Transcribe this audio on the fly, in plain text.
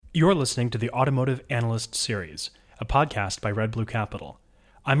You're listening to the Automotive Analyst series, a podcast by Red Blue Capital.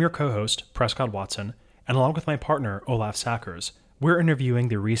 I'm your co-host, Prescott Watson, and along with my partner, Olaf Sackers, we're interviewing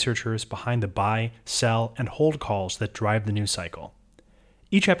the researchers behind the buy, sell, and hold calls that drive the news cycle.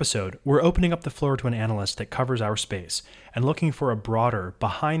 Each episode, we're opening up the floor to an analyst that covers our space and looking for a broader,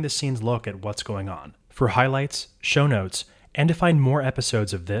 behind-the-scenes look at what's going on. For highlights, show notes, and to find more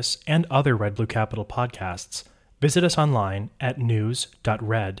episodes of this and other Red Blue Capital podcasts, visit us online at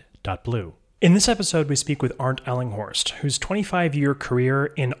news.red.blue. In this episode, we speak with Arndt Ellinghorst, whose 25-year career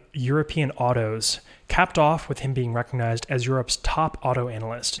in European autos capped off with him being recognized as Europe's top auto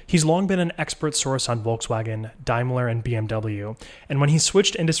analyst. He's long been an expert source on Volkswagen, Daimler, and BMW, and when he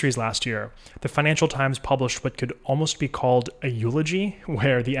switched industries last year, the Financial Times published what could almost be called a eulogy,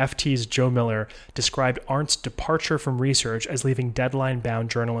 where the FT's Joe Miller described Arndt's departure from research as leaving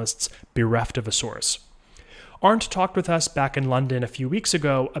deadline-bound journalists bereft of a source. Arndt talked with us back in London a few weeks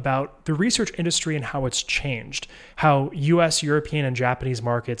ago about the research industry and how it's changed, how US, European, and Japanese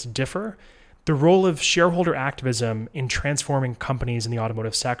markets differ, the role of shareholder activism in transforming companies in the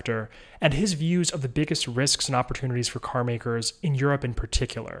automotive sector, and his views of the biggest risks and opportunities for car makers in Europe in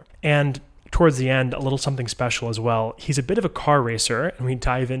particular. And towards the end, a little something special as well. He's a bit of a car racer, and we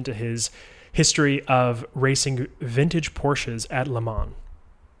dive into his history of racing vintage Porsches at Le Mans.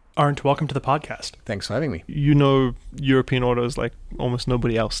 Arndt, welcome to the podcast. Thanks for having me. You know European autos like almost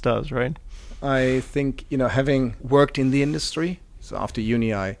nobody else does, right? I think, having worked in the industry, so after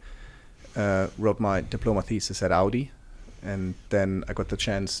uni I wrote my diploma thesis at Audi, and then I got the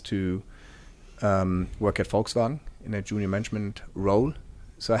chance to work at Volkswagen in a junior management role.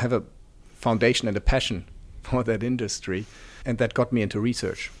 So I have a foundation and a passion for that industry, and that got me into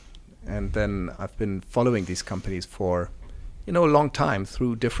research. And then I've been following these companies for a long time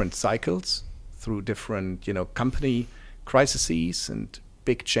through different cycles, through different, company crises and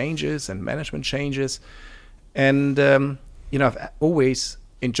big changes and management changes. And, I've always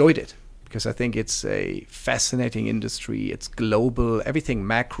enjoyed it because I think it's a fascinating industry. It's global. Everything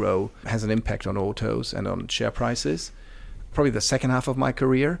macro has an impact on autos and on share prices. Probably the second half of my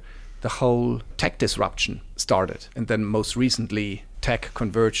career, the whole tech disruption started. And then most recently, tech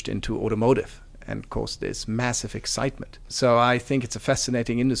converged into automotive and caused this massive excitement. So I think it's a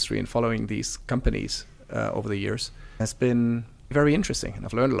fascinating industry, and following these companies over the years has been very interesting, and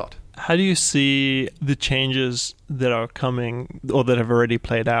I've learned a lot. How do you see the changes that are coming or that have already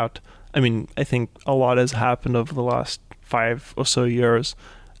played out? I mean, I think a lot has happened over the last 5 or so years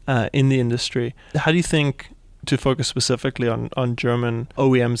in the industry. How do you think, to focus specifically on German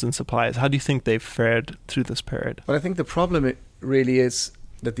OEMs and suppliers, how do you think they've fared through this period? Well, I think the problem really is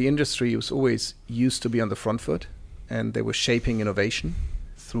that the industry was always used to be on the front foot, and they were shaping innovation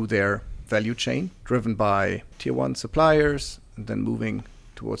through their value chain, driven by tier one suppliers, and then moving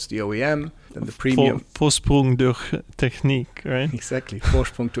towards the OEM, then the premium. Vorsprung durch Technik, right? Exactly,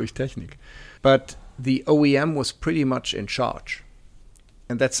 Vorsprung durch Technik. But the OEM was pretty much in charge,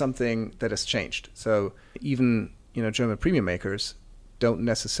 and that's something that has changed. So even German premium makers don't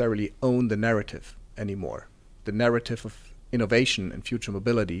necessarily own the narrative anymore. The narrative of innovation and future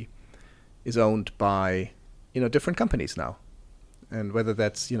mobility is owned by different companies now, and whether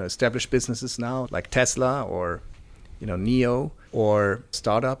that's established businesses now like Tesla or NIO, or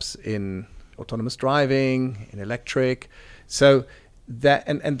startups in autonomous driving, in electric. So that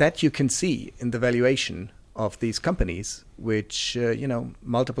and that you can see in the valuation of these companies, which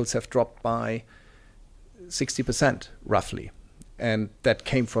multiples have dropped by 60% roughly, and that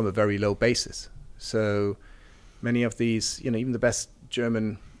came from a very low basis. So many of these, even the best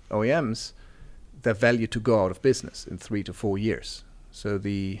German OEMs, they're valued to go out of business in 3 to 4 years. So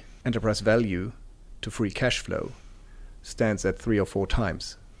the enterprise value to free cash flow stands at 3 or 4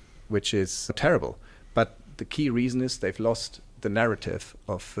 times, which is terrible. But the key reason is they've lost the narrative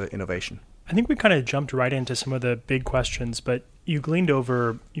of innovation. I think we kind of jumped right into some of the big questions, but you gleaned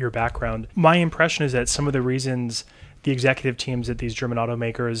over your background. My impression is that some of the reasons the executive teams at these German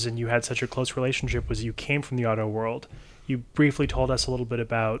automakers and you had such a close relationship was you came from the auto world. You briefly told us a little bit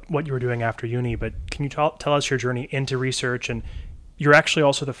about what you were doing after uni, but can you tell us your journey into research? And you're actually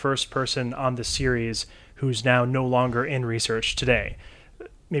also the first person on the series who's now no longer in research today.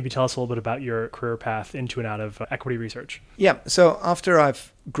 Maybe tell us a little bit about your career path into and out of equity research. Yeah, so after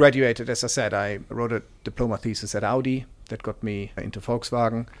I've graduated, as I said, I wrote a diploma thesis at Audi that got me into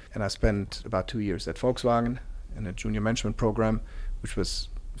Volkswagen, and I spent about 2 years at Volkswagen in a junior management program, which was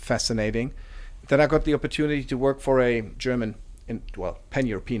fascinating. Then I got the opportunity to work for a German,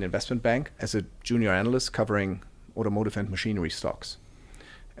 pan-European investment bank as a junior analyst covering automotive and machinery stocks.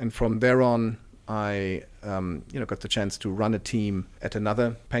 And from there on, I got the chance to run a team at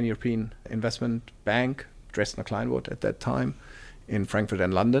another pan-European investment bank, Dresdner Kleinwood at that time, in Frankfurt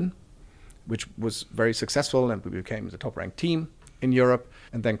and London, which was very successful, and we became the top-ranked team in Europe.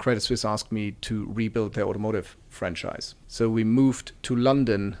 And then Credit Suisse asked me to rebuild their automotive franchise. So we moved to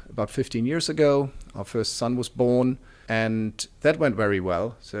London about 15 years ago. Our first son was born, and that went very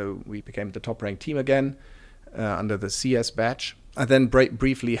well. So we became the top-ranked team again under the CS badge. I then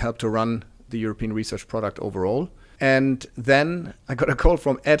briefly helped to run the European research product overall. And then I got a call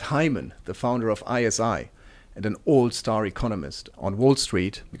from Ed Hyman, the founder of ISI, and an all-star economist on Wall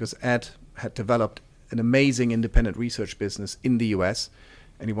Street, because Ed had developed an amazing independent research business in the US,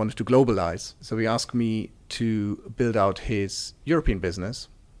 and he wanted to globalize. So he asked me to build out his European business,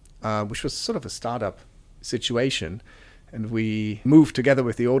 which was sort of a startup situation. And we moved together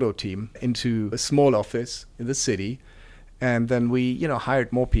with the Auto team into a small office in the city. And then we,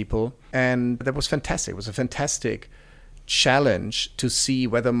 hired more people. And that was fantastic. It was a fantastic challenge to see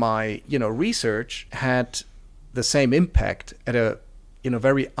whether my, research had the same impact at a,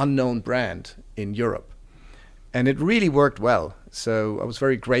 very unknown brand in Europe. And it really worked well. So I was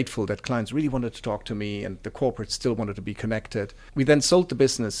very grateful that clients really wanted to talk to me and the corporates still wanted to be connected. We then sold the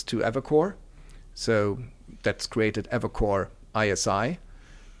business to Evercore. So that's created Evercore ISI.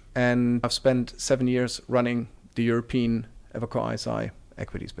 And I've spent 7 years running the European Evercore ISI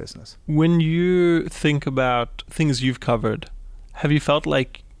equities business. When you think about things you've covered, have you felt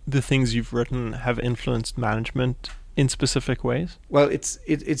like the things you've written have influenced management in specific ways? Well,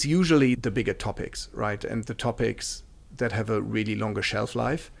 it's usually the bigger topics, right? And the topics that have a really longer shelf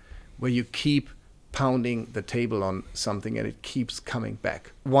life, where you keep pounding the table on something and it keeps coming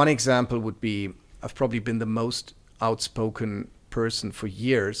back. One example would be, I've probably been the most outspoken person for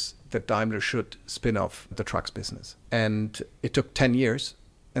years that Daimler should spin off the trucks business. And it took 10 years.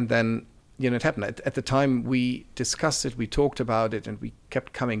 And then, it happened. At the time we discussed it, we talked about it, and we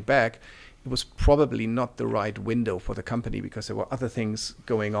kept coming back. It was probably not the right window for the company because there were other things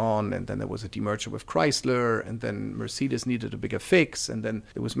going on. And then there was a demerger with Chrysler, and then Mercedes needed a bigger fix. And then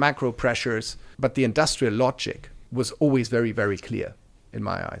there was macro pressures. But the industrial logic was always very, very clear in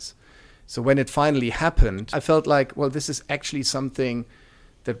my eyes. So when it finally happened, I felt like, well, this is actually something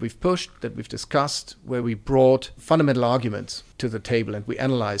that we've pushed, that we've discussed, where we brought fundamental arguments to the table and we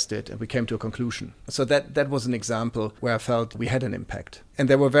analyzed it and we came to a conclusion. So that was an example where I felt we had an impact. And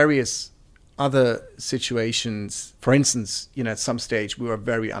there were various other situations. For instance, at some stage we were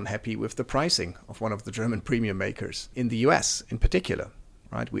very unhappy with the pricing of one of the German premium makers in the US in particular.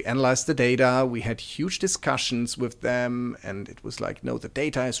 Right? We analyzed the data, we had huge discussions with them, and it was like, no, the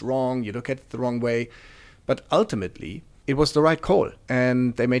data is wrong, you look at it the wrong way. But ultimately, it was the right call,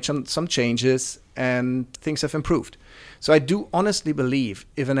 and they made some changes, and things have improved. So I do honestly believe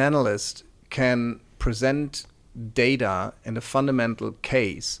if an analyst can present data and a fundamental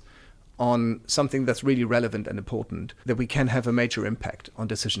case on something that's really relevant and important, that we can have a major impact on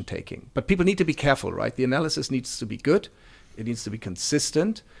decision taking. But people need to be careful, right? The analysis needs to be good. It needs to be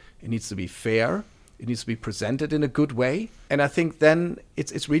consistent. It needs to be fair. It needs to be presented in a good way. And I think then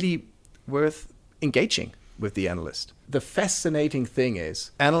it's really worth engaging with the analyst. The fascinating thing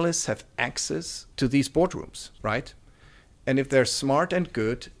is analysts have access to these boardrooms, right? And if they're smart and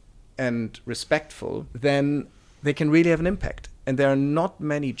good and respectful, then they can really have an impact. And there are not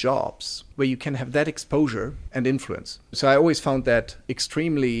many jobs where you can have that exposure and influence. So I always found that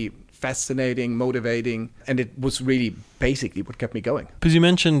extremely fascinating, motivating, and it was really basically what kept me going. Because you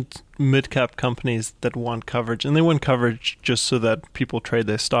mentioned mid-cap companies that want coverage, and they want coverage just so that people trade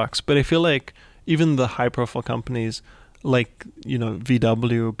their stocks. But I feel like even the high-profile companies like,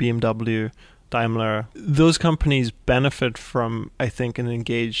 VW, BMW, Daimler, those companies benefit from, I think, an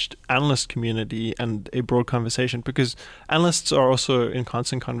engaged analyst community and a broad conversation, because analysts are also in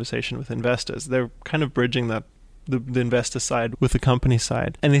constant conversation with investors. They're kind of bridging that the investor side with the company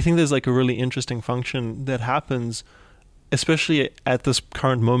side. And I think there's like a really interesting function that happens, especially at this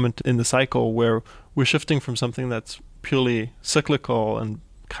current moment in the cycle where we're shifting from something that's purely cyclical and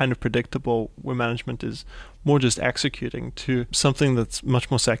kind of predictable, where management is more just executing, to something that's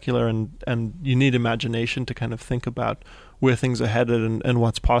much more secular, and you need imagination to kind of think about where things are headed and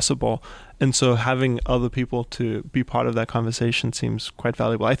what's possible. And so having other people to be part of that conversation seems quite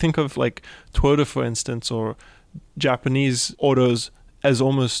valuable. I think of like Toyota, for instance, or Japanese autos as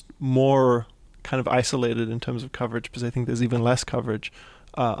almost more kind of isolated in terms of coverage, because I think there's even less coverage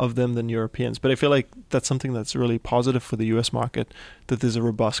of them than Europeans. But I feel like that's something that's really positive for the US market, that there's a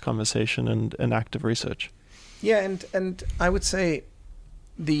robust conversation and active research. Yeah, and I would say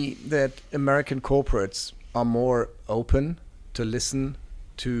that American corporates are more open to listen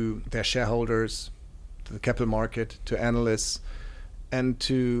to their shareholders, to the capital market, to analysts, and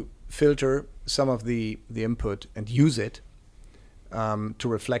to filter some of the input and use it to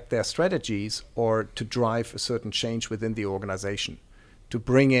reflect their strategies or to drive a certain change within the organization, to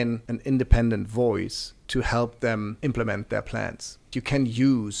bring in an independent voice to help them implement their plans. You can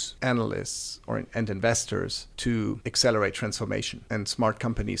use analysts and investors to accelerate transformation, and smart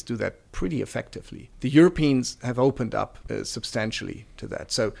companies do that pretty effectively. The Europeans have opened up substantially to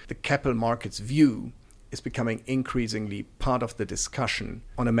that. So the capital markets view is becoming increasingly part of the discussion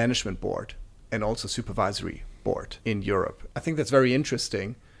on a management board and also supervisory board in Europe. I think that's very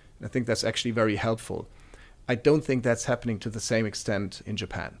interesting, and I think that's actually very helpful. I don't think that's happening to the same extent in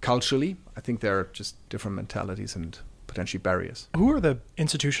Japan. Culturally, I think there are just different mentalities and potentially barriers. Who are the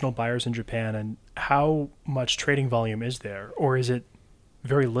institutional buyers in Japan, and how much trading volume is there? Or is it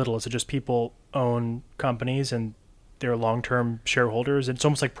very little? Is it just people own companies and they're long-term shareholders? It's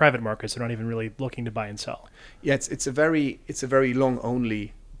almost like private markets. They're not even really looking to buy and sell. Yeah, it's a very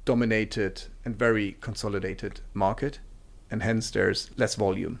long-only dominated and very consolidated market, and hence there's less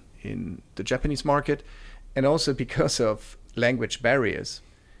volume in the Japanese market. And also because of language barriers,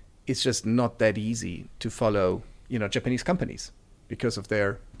 it's just not that easy to follow, Japanese companies because of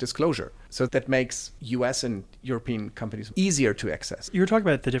their disclosure. So that makes US and European companies easier to access. You were talking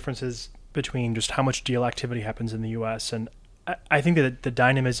about the differences between just how much deal activity happens in the US. And I think that the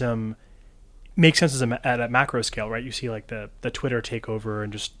dynamism makes sense at a macro scale, right? You see like the Twitter takeover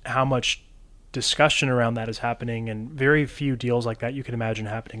and just how much discussion around that is happening, and very few deals like that you can imagine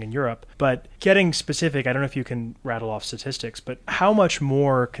happening in Europe. But getting specific, I don't know if you can rattle off statistics, but how much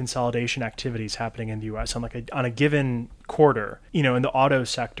more consolidation activity is happening in the US on a given quarter, in the auto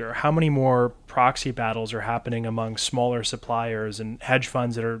sector? How many more proxy battles are happening among smaller suppliers and hedge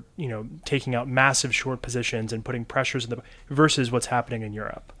funds that are, taking out massive short positions and putting pressures versus what's happening in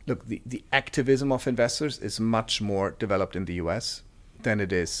Europe? Look, the activism of investors is much more developed in the US than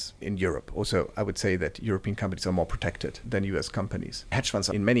it is in Europe. Also, I would say that European companies are more protected than US companies. Hedge funds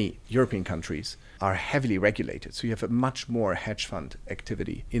in many European countries are heavily regulated, so you have a much more hedge fund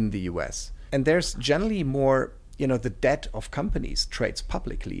activity in the US. And there's generally more, the debt of companies trades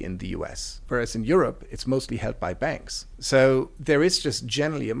publicly in the US, whereas in Europe, it's mostly held by banks. So there is just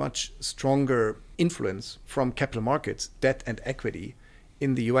generally a much stronger influence from capital markets, debt and equity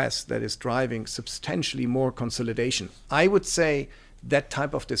in the US that is driving substantially more consolidation. I would say that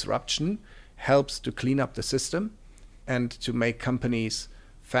type of disruption helps to clean up the system and to make companies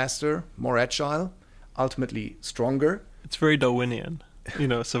faster, more agile, ultimately stronger. It's very Darwinian,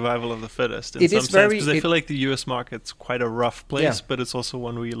 survival of the fittest in some sense, because I feel like the US market's quite a rough place, but it's also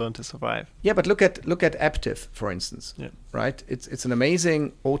one where you learn to survive. Yeah, but look at Aptiv, for instance, right? It's an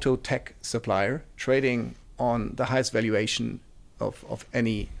amazing auto tech supplier trading on the highest valuation of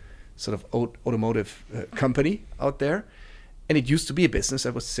any sort of automotive company out there. And it used to be a business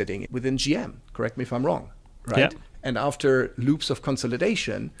that was sitting within GM. Correct me if I'm wrong, right? Yeah. And after loops of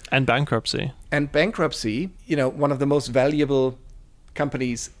consolidation and bankruptcy, one of the most valuable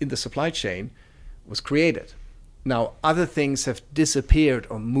companies in the supply chain was created. Now, other things have disappeared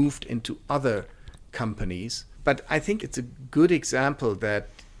or moved into other companies, but I think it's a good example that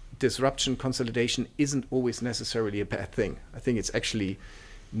disruption, consolidation isn't always necessarily a bad thing. I think it's actually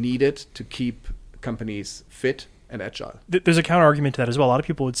needed to keep companies fit and agile. There's a counter argument to that as well. A lot of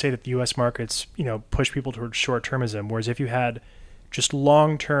people would say that the U.S. markets, push people towards short-termism, whereas if you had just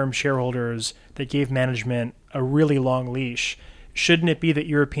long-term shareholders that gave management a really long leash, shouldn't it be that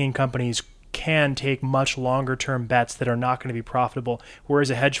European companies can take much longer-term bets that are not going to be profitable, whereas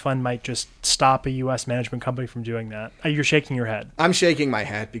a hedge fund might just stop a U.S. management company from doing that? You're shaking your head. I'm shaking my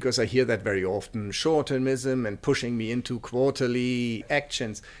head because I hear that very often. Short-termism and pushing me into quarterly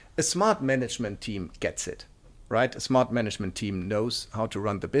actions. A smart management team gets it. Right? A smart management team knows how to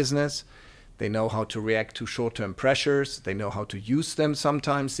run the business. They know how to react to short-term pressures. They know how to use them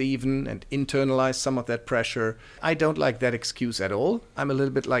sometimes even and internalize some of that pressure. I don't like that excuse at all. I'm a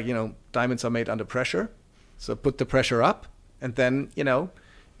little bit like, diamonds are made under pressure. So put the pressure up and then,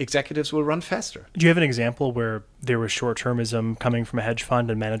 executives will run faster. Do you have an example where there was short-termism coming from a hedge fund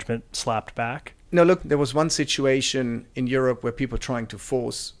and management slapped back? No, look, there was one situation in Europe where people trying to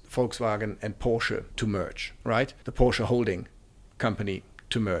force Volkswagen and Porsche to merge, right? The Porsche holding company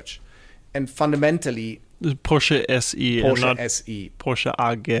to merge. And fundamentally... Porsche SE. Porsche not SE. Porsche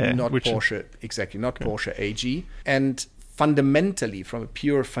AG. Not Porsche, exactly, not Porsche AG. And fundamentally, from a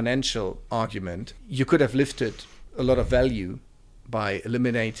pure financial argument, you could have lifted a lot of value by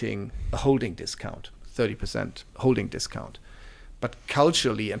eliminating a holding discount, 30% holding discount. But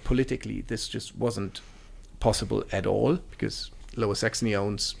culturally and politically, this just wasn't possible at all because Lower Saxony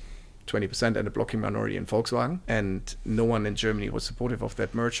owns 20% and a blocking minority in Volkswagen, and no one in Germany was supportive of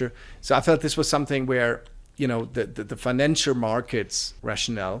that merger. So I felt this was something where, the financial markets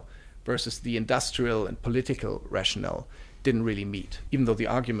rationale versus the industrial and political rationale didn't really meet. Even though the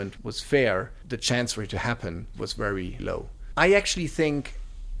argument was fair, the chance for it to happen was very low. I actually think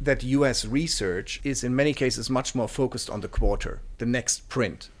that US research is in many cases much more focused on the quarter, the next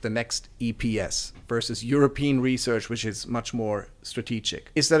print, the next EPS, versus European research, which is much more strategic.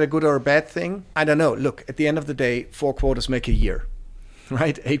 Is that a good or a bad thing? I don't know. Look, at the end of the day, 4 quarters make a year,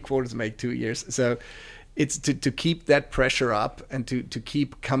 right? 8 quarters make 2 years. So it's to keep that pressure up and to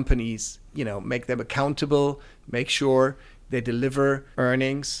keep companies, make them accountable, make sure they deliver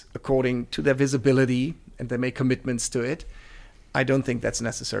earnings according to their visibility and they make commitments to it. I don't think that's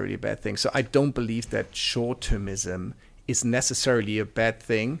necessarily a bad thing. So I don't believe that short-termism is necessarily a bad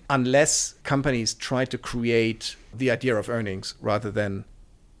thing unless companies try to create the idea of earnings rather than,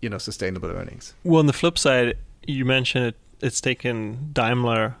 sustainable earnings. Well, on the flip side, you mentioned it's taken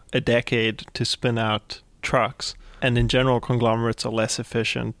Daimler a decade to spin out trucks. And in general, conglomerates are less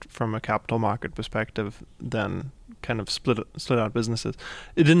efficient from a capital market perspective than kind of split out businesses.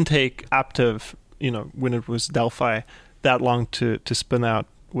 It didn't take Aptiv, when it was Delphi, that long to spin out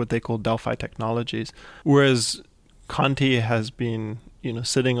what they call Delphi Technologies, whereas Conti has been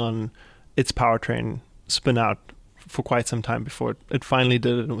sitting on its powertrain spin out for quite some time before it finally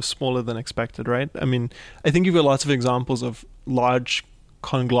did it, and it was smaller than expected, right? I mean, I think you've got lots of examples of large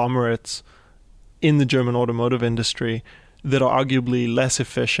conglomerates in the German automotive industry that are arguably less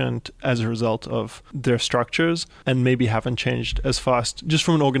efficient as a result of their structures and maybe haven't changed as fast, just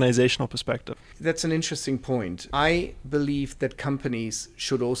from an organizational perspective. That's an interesting point. I believe that companies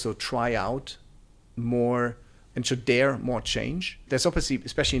should also try out more and should dare more change. There's obviously,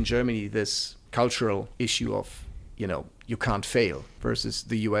 especially in Germany, this cultural issue of, you can't fail versus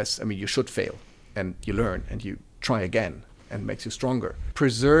the US. I mean, you should fail and you learn and you try again and makes you stronger.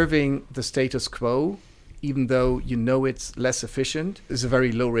 Preserving the status quo, even though it's less efficient, is a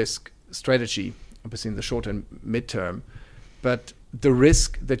very low-risk strategy, obviously in the short and midterm. But the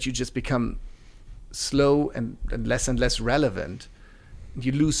risk that you just become slow and less relevant,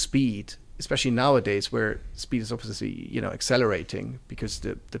 you lose speed, especially nowadays where speed is obviously accelerating because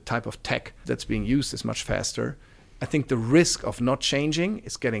the type of tech that's being used is much faster. I think the risk of not changing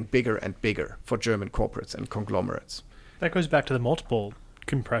is getting bigger and bigger for German corporates and conglomerates. That goes back to the multiple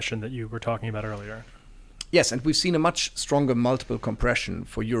compression that you were talking about earlier. Yes, and we've seen a much stronger multiple compression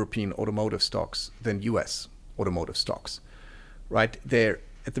for European automotive stocks than US automotive stocks, right? There,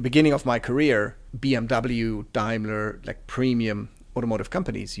 at the beginning of my career, BMW, Daimler, like premium automotive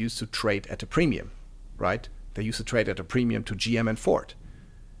companies used to trade at a premium, right? They used to trade at a premium to GM and Ford.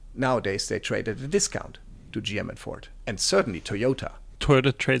 Nowadays, they trade at a discount to GM and Ford, and certainly Toyota.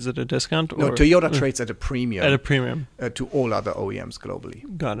 Toyota trades at a discount? No, Toyota trades at a premium. At a premium. To all other OEMs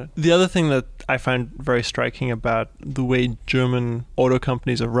globally. Got it. The other thing that I find very striking about the way German auto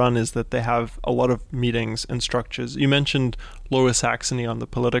companies are run is that they have a lot of meetings and structures. You mentioned Lower Saxony on the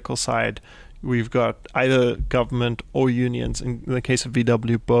political side. We've got either government or unions, in the case of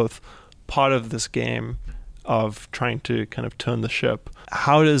VW, both part of this game of trying to kind of turn the ship.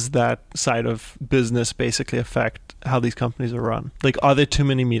 How does that side of business basically affect how these companies are run? Like, are there too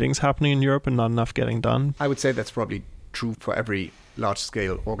many meetings happening in Europe and not enough getting done? I would say that's probably true for every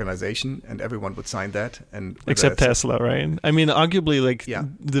large-scale organization, and everyone would sign that. And except Tesla, right? I mean, arguably,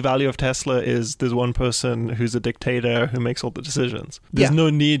 the value of Tesla is there's one person who's a dictator who makes all the decisions. There's no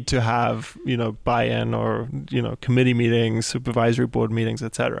need to have, buy-in or, committee meetings, supervisory board meetings,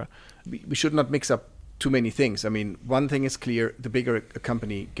 etc. We should not mix up too many things. I mean, one thing is clear: the bigger a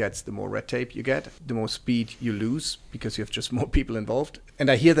company gets, the more red tape you get, the more speed you lose because you have just more people involved. And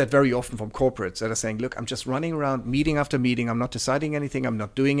I hear that very often from corporates that are saying, look, I'm just running around meeting after meeting, I'm not deciding anything, I'm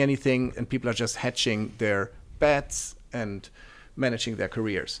not doing anything, and people are just hatching their bets and managing their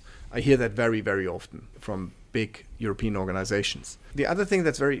careers. I hear that very, very often from big European organizations. The other thing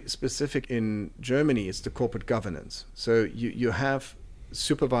that's very specific in Germany is the corporate governance. So you have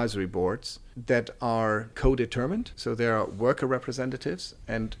supervisory boards that are co-determined. So there are worker representatives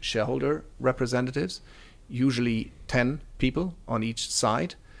and shareholder representatives, usually 10 people on each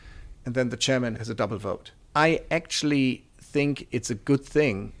side. And then the chairman has a double vote. I actually think it's a good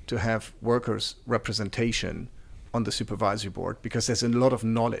thing to have workers' representation on the supervisory board because there's a lot of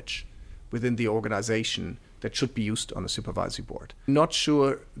knowledge within the organization that should be used on the supervisory board. Not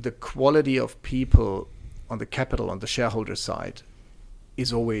sure the quality of people on the capital, on the shareholder side,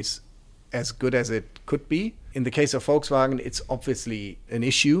 is always as good as it could be. In the case of Volkswagen, it's obviously an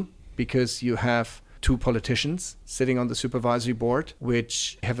issue because you have two politicians sitting on the supervisory board,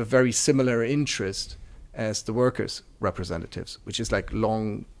 which have a very similar interest as the workers' representatives, which is like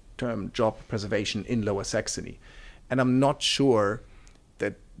long-term job preservation in Lower Saxony. And I'm not sure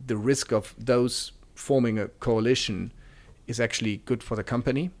that the risk of those forming a coalition is actually good for the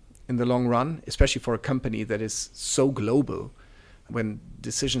company in the long run, especially for a company that is so global, when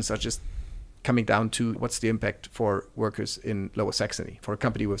decisions are just coming down to what's the impact for workers in Lower Saxony. For a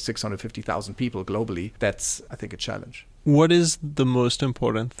company with 650,000 people globally, that's, I think, a challenge. What is the most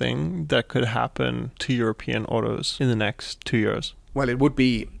important thing that could happen to European autos in the next 2 years? Well, it would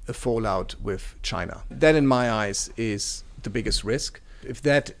be a fallout with China. That, in my eyes, is the biggest risk. If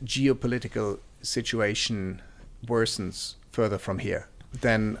that geopolitical situation worsens further from here,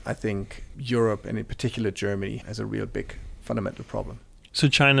 then I think Europe, and in particular Germany, has a real big fundamental problem. So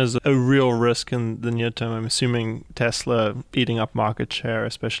China's a real risk in the near term. I'm assuming Tesla eating up market share,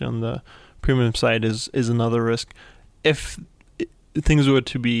 especially on the premium side, is another risk. If things were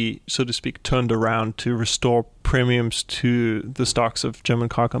to be, so to speak, turned around to restore premiums to the stocks of German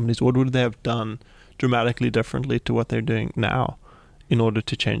car companies, what would they have done dramatically differently to what they're doing now in order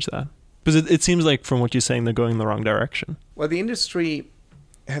to change that? Because it seems like from what you're saying, they're going in the wrong direction. Well, the industry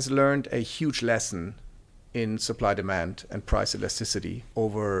has learned a huge lesson in supply demand and price elasticity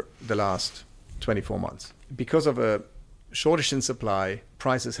over the last 24 months. Because of a shortage in supply,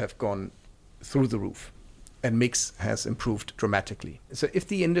 prices have gone through the roof and mix has improved dramatically. So if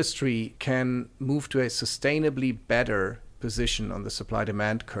the industry can move to a sustainably better position on the supply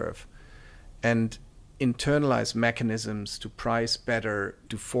demand curve and internalize mechanisms to price better,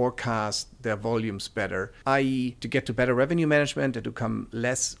 to forecast their volumes better, i.e. to get to better revenue management and to become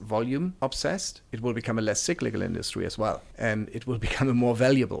less volume obsessed, it will become a less cyclical industry as well. And it will become a more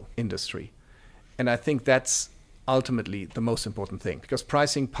valuable industry. And I think that's ultimately the most important thing, because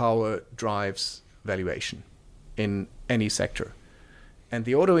pricing power drives valuation in any sector. And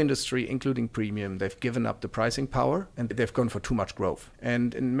the auto industry, including premium, they've given up the pricing power and they've gone for too much growth.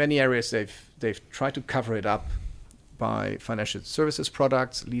 And in many areas, they've tried to cover it up by financial services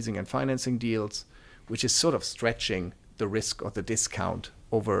products, leasing and financing deals, which is sort of stretching the risk or the discount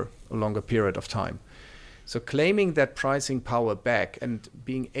over a longer period of time. So claiming that pricing power back and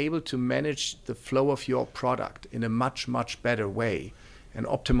being able to manage the flow of your product in a much, much better way and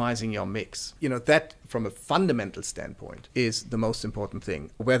optimizing your mix, that from a fundamental standpoint is the most important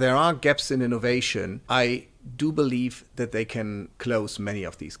thing. Where there are gaps in innovation, I do believe that they can close many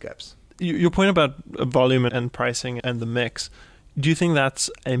of these gaps. Your point about volume and pricing and the mix, do you think that's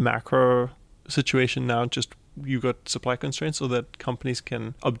a macro situation now, just you got supply constraints, so that companies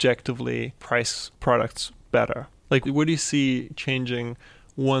can objectively price products better? Like, what do you see changing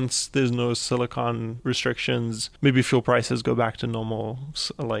once there's no silicon restrictions? Maybe fuel prices go back to normal,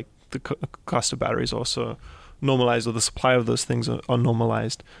 like the cost of batteries also normalized, or the supply of those things are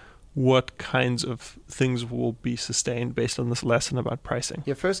normalized. What kinds of things will be sustained based on this lesson about pricing?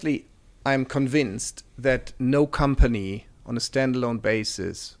 Yeah, firstly, I'm convinced that no company on a standalone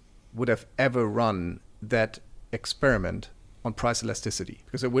basis would have ever run that experiment on price elasticity,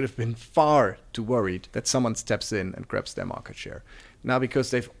 because they would have been far too worried that someone steps in and grabs their market share. Now, because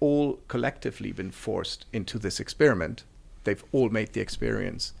they've all collectively been forced into this experiment, they've all made the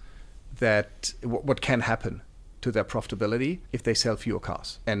experience that what can happen to their profitability if they sell fewer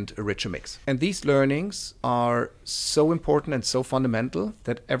cars and a richer mix. And these learnings are so important and so fundamental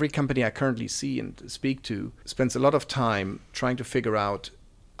that every company I currently see and speak to spends a lot of time trying to figure out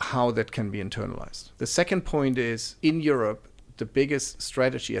how that can be internalized. The second point is, in Europe, the biggest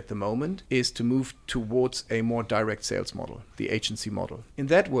strategy at the moment is to move towards a more direct sales model, the agency model. In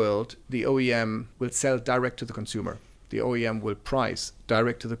that world, the OEM will sell direct to the consumer. The OEM will price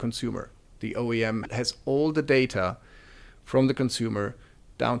direct to the consumer. The OEM has all the data from the consumer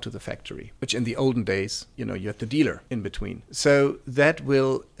down to the factory, which in the olden days, you had the dealer in between. So that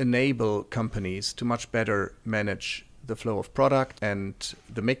will enable companies to much better manage the flow of product and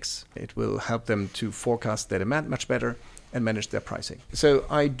the mix. It will help them to forecast their demand much better and manage their pricing. So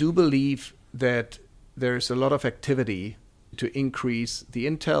I do believe that there's a lot of activity to increase the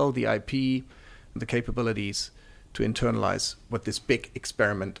intel, the IP, the capabilities to internalize what this big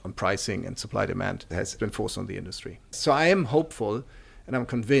experiment on pricing and supply demand has been forced on the industry. So I am hopeful and I'm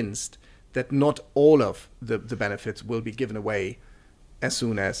convinced that not all of the benefits will be given away as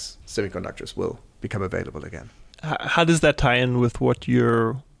soon as semiconductors will become available again. How does that tie in with what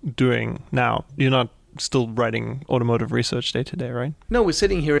you're doing now? You're not still writing automotive research day to day, right? No, we're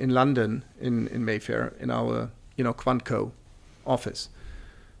sitting here in London, in Mayfair, in our Quantco office.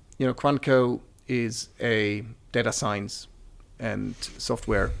 Quantco is a data science and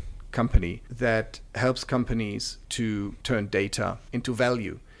software company that helps companies to turn data into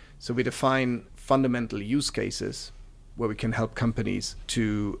value. So we define fundamental use cases where we can help companies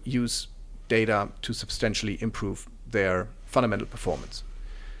to use data to substantially improve their fundamental performance.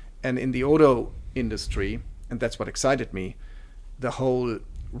 And in the auto industry, and that's what excited me, the whole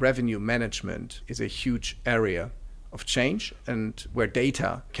revenue management is a huge area of change, and where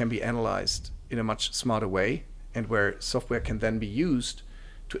data can be analyzed in a much smarter way, and where software can then be used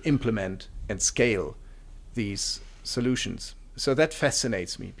to implement and scale these solutions. So that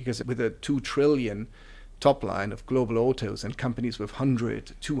fascinates me, because with a 2 trillion top line of global autos and companies with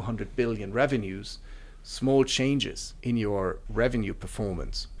 100, 200 billion revenues, small changes in your revenue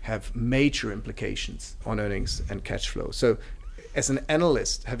performance have major implications on earnings and cash flow. So as an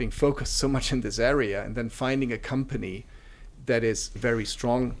analyst, having focused so much in this area and then finding a company that is very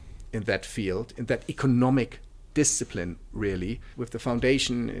strong in that field, in that economic discipline, really, with the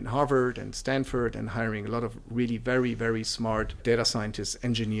foundation in Harvard and Stanford, and hiring a lot of really very, very smart data scientists,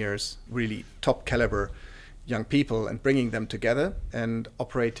 engineers, really top caliber young people, and bringing them together and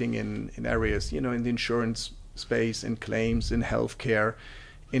operating in areas, in the insurance space, in claims, in healthcare,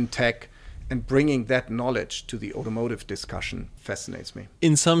 in tech, and bringing that knowledge to the automotive discussion fascinates me.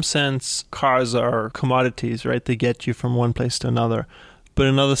 In some sense, cars are commodities, right? They get you from one place to another. But in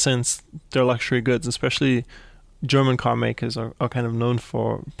another sense, they're luxury goods, especially German car makers are kind of known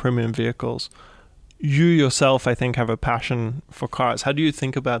for premium vehicles. You yourself, I think, have a passion for cars. How do you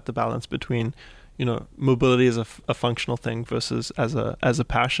think about the balance between, mobility as a functional thing versus as a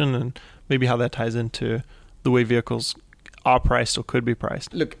passion, and maybe how that ties into the way vehicles are priced or could be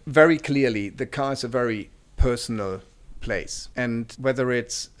priced? Look, very clearly, the car is a very personal place. And whether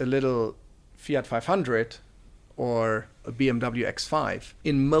it's a little Fiat 500 or a BMW X5,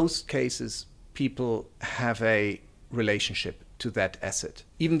 in most cases, people have a relationship to that asset.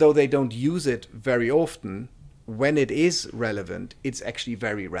 Even though they don't use it very often, when it is relevant, it's actually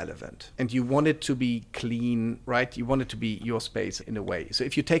very relevant. And you want it to be clean, right? You want it to be your space in a way. So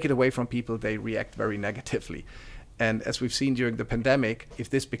if you take it away from people, they react very negatively. And as we've seen during the pandemic, if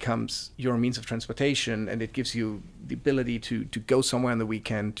this becomes your means of transportation and it gives you the ability to go somewhere on the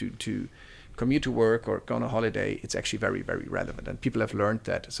weekend, to commute to work or go on a holiday, it's actually very, very relevant. And people have learned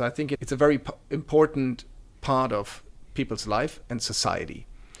that. So I think it's a very important part of people's life and society.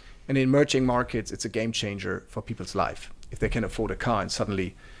 And in emerging markets, it's a game changer for people's life. If they can afford a car and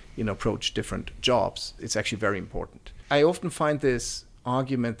suddenly, approach different jobs, it's actually very important. I often find this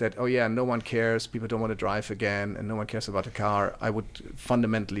argument that, no one cares, people don't want to drive again, and no one cares about a car. I would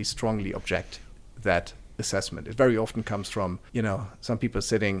fundamentally, strongly object that assessment. It very often comes from, some people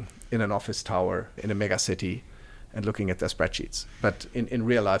sitting in an office tower in a mega city and looking at their spreadsheets. But in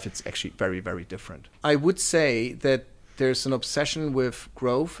real life, it's actually very, very different. I would say that there's an obsession with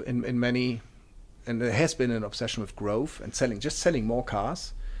growth in many, and there has been an obsession with growth and selling more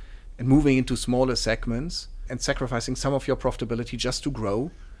cars and moving into smaller segments and sacrificing some of your profitability just to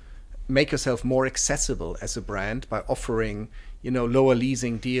grow. Make yourself more accessible as a brand by offering, lower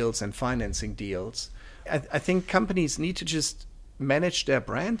leasing deals and financing deals. I think companies need to just manage their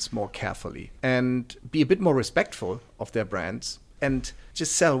brands more carefully and be a bit more respectful of their brands, and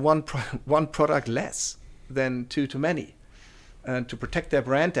just sell one product less than too many, to protect their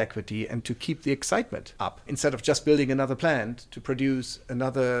brand equity and to keep the excitement up, instead of just building another plant to produce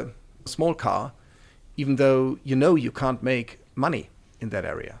another small car, even though you can't make money in that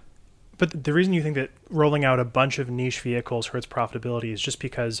area. But the reason you think that rolling out a bunch of niche vehicles hurts profitability is just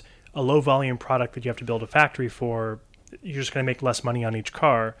because a low volume product that you have to build a factory for, you're just going to make less money on each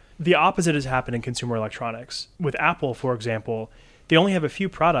car. The opposite has happened in consumer electronics. With Apple, for example, they only have a few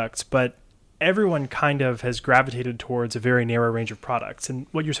products, but everyone kind of has gravitated towards a very narrow range of products. And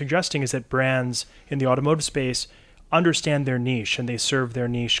what you're suggesting is that brands in the automotive space understand their niche and they serve their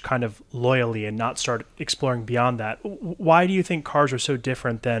niche kind of loyally and not start exploring beyond that. Why do you think cars are so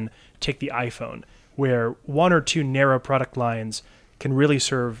different than, take the iPhone, where one or two narrow product lines can really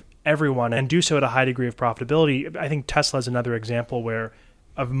serve everyone and do so at a high degree of profitability? I think Tesla is another example where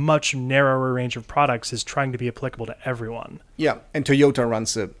a much narrower range of products is trying to be applicable to everyone. Yeah, and Toyota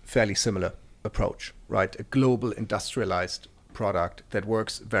runs a fairly similar approach, right? A global industrialized product that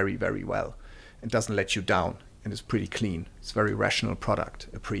works very, very well and doesn't let you down and is pretty clean. It's a very rational product,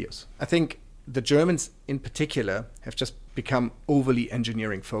 a Prius. I think the Germans in particular have just become overly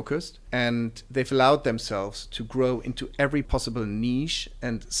engineering focused, and they've allowed themselves to grow into every possible niche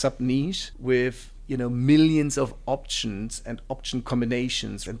and sub-niche with millions of options and option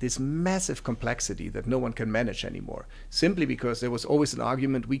combinations and this massive complexity that no one can manage anymore, simply because there was always an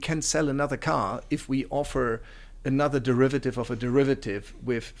argument we can sell another car if we offer another derivative of a derivative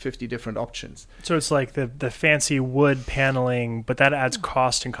with 50 different options. So it's like the fancy wood paneling, but that adds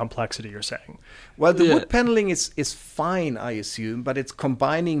cost and complexity, you're saying? Well, the wood paneling is fine, I assume, but it's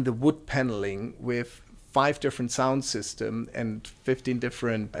combining the wood paneling with 5 different sound system and 15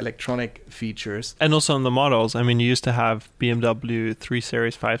 different electronic features. And also on the models, I mean, you used to have BMW 3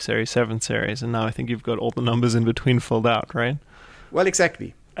 Series, 5 Series, 7 Series, and now I think you've got all the numbers in between filled out, right? Well,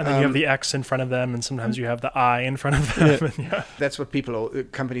 exactly. And then you have the X in front of them, and sometimes you have the I in front of them. Yeah. That's what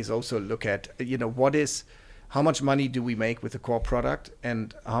companies also look at. How much money do we make with the core product,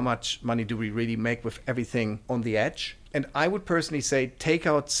 and how much money do we really make with everything on the edge? And I would personally say take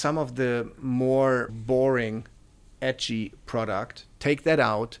out some of the more boring, edgy product, take that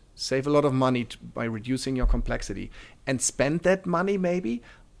out, save a lot of money by reducing your complexity, and spend that money maybe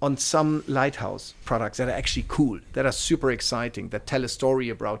on some lighthouse products that are actually cool, that are super exciting, that tell a story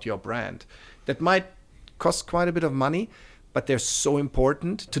about your brand, that might cost quite a bit of money, but they're so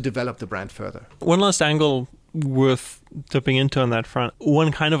important to develop the brand further. One last angle worth dipping into on that front.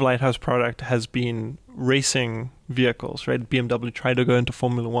 One kind of lighthouse product has been racing vehicles, right? BMW tried to go into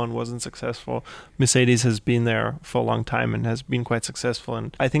Formula One, wasn't successful. Mercedes has been there for a long time and has been quite successful.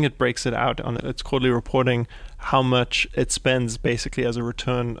 And I think it breaks it out on its quarterly reporting how much it spends basically as a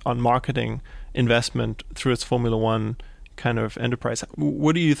return on marketing investment through its Formula One kind of enterprise.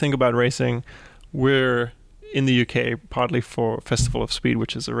 What do you think about racing? We're in the UK, partly for Festival of Speed,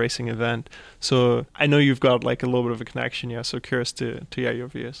 which is a racing event. So I know you've got like a little bit of a connection here, so curious to hear your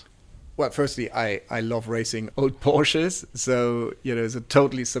views. Well, firstly, I love racing old Porsches, so it's a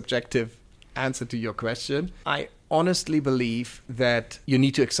totally subjective answer to your question. I honestly believe that you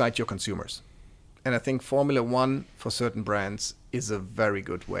need to excite your consumers. And I think Formula One for certain brands is a very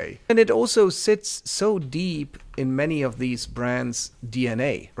good way. And it also sits so deep in many of these brands'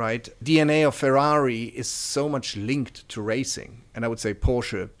 DNA, right? DNA of Ferrari is so much linked to racing. And I would say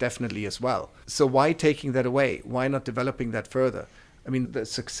Porsche definitely as well. So why taking that away? Why not developing that further? I mean, the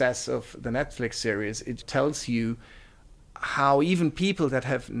success of the Netflix series, it tells you how even people that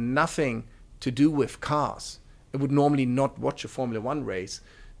have nothing to do with cars and would normally not watch a Formula One race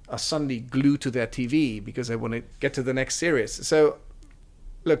are suddenly glued to their TV because they want to get to the next series. So,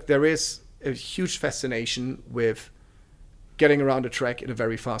 look, there is a huge fascination with getting around a track in a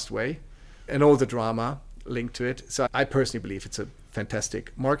very fast way and all the drama linked to it. So I personally believe it's a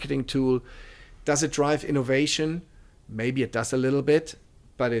fantastic marketing tool. Does it drive innovation? Maybe it does a little bit,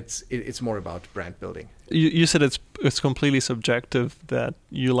 but it's more about brand building. You said it's completely subjective that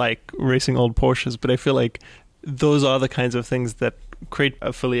you like racing old Porsches, but I feel like those are the kinds of things that create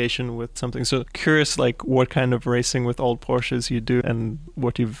affiliation with something. So curious, like what kind of racing with old Porsches you do and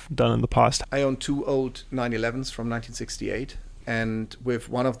what you've done in the past. I own 2 old 911s from 1968, and with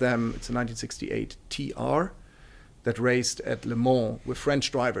one of them, it's a 1968 TR that raced at Le Mans with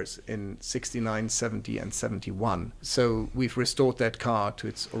French drivers in 69, 70 and 71. So we've restored that car to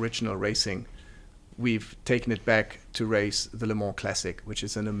its original racing. We've taken it back to race the Le Mans Classic, which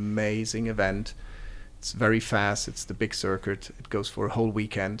is an amazing event. It's very fast. It's the big circuit. It goes for a whole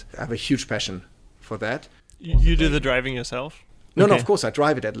weekend. I have a huge passion for that. You do the driving yourself? No, Okay. of course I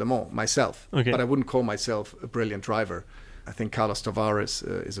drive it at Le Mans myself, Okay. but I wouldn't call myself a brilliant driver. I think Carlos Tavares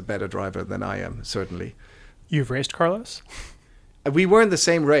is a better driver than I am, certainly. You've raced Carlos? We were in the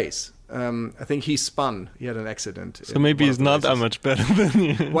same race. I think he spun. He had an accident. So maybe he's not that much better than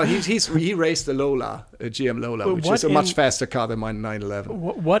you. Well, he raced a Lola, a GM Lola, But which what is a much faster car than my 911.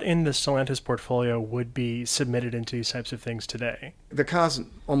 What in the Stellantis portfolio would be submitted into these types of things today? The cars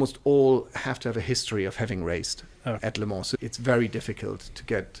almost all have to have a history of having raced at Le Mans. So it's very difficult to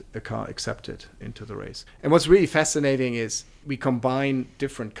get a car accepted into the race. And what's really fascinating is we combine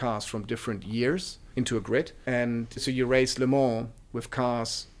different cars from different years into a grid. And so you race Le Mans with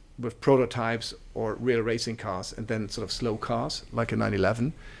cars with prototypes or real racing cars, and then sort of slow cars like a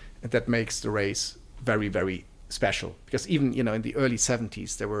 911, and that makes the race very, very special. Because even in the early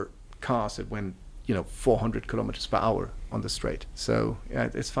 70s, there were cars that went 400 kilometers per hour on the straight. So yeah,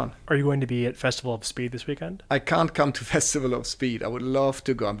 it's fun. Are you going to be at Festival of Speed this weekend? I can't come to Festival of Speed. I would love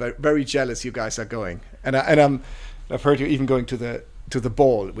to go. I'm very, very jealous you guys are going, and I've heard you're even going to the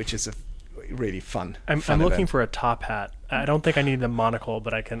ball, which is a really fun. I'm event. looking for a top hat. I don't think I need the monocle,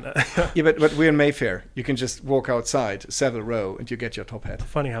 but I can. Yeah, but we're in Mayfair. You can just walk outside, Savile Row, and you get your top hat.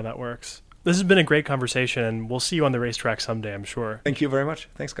 Funny how that works. This has been a great conversation, and we'll see you on the racetrack someday, I'm sure. Thank you very much.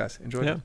 Thanks, guys. Enjoyed it.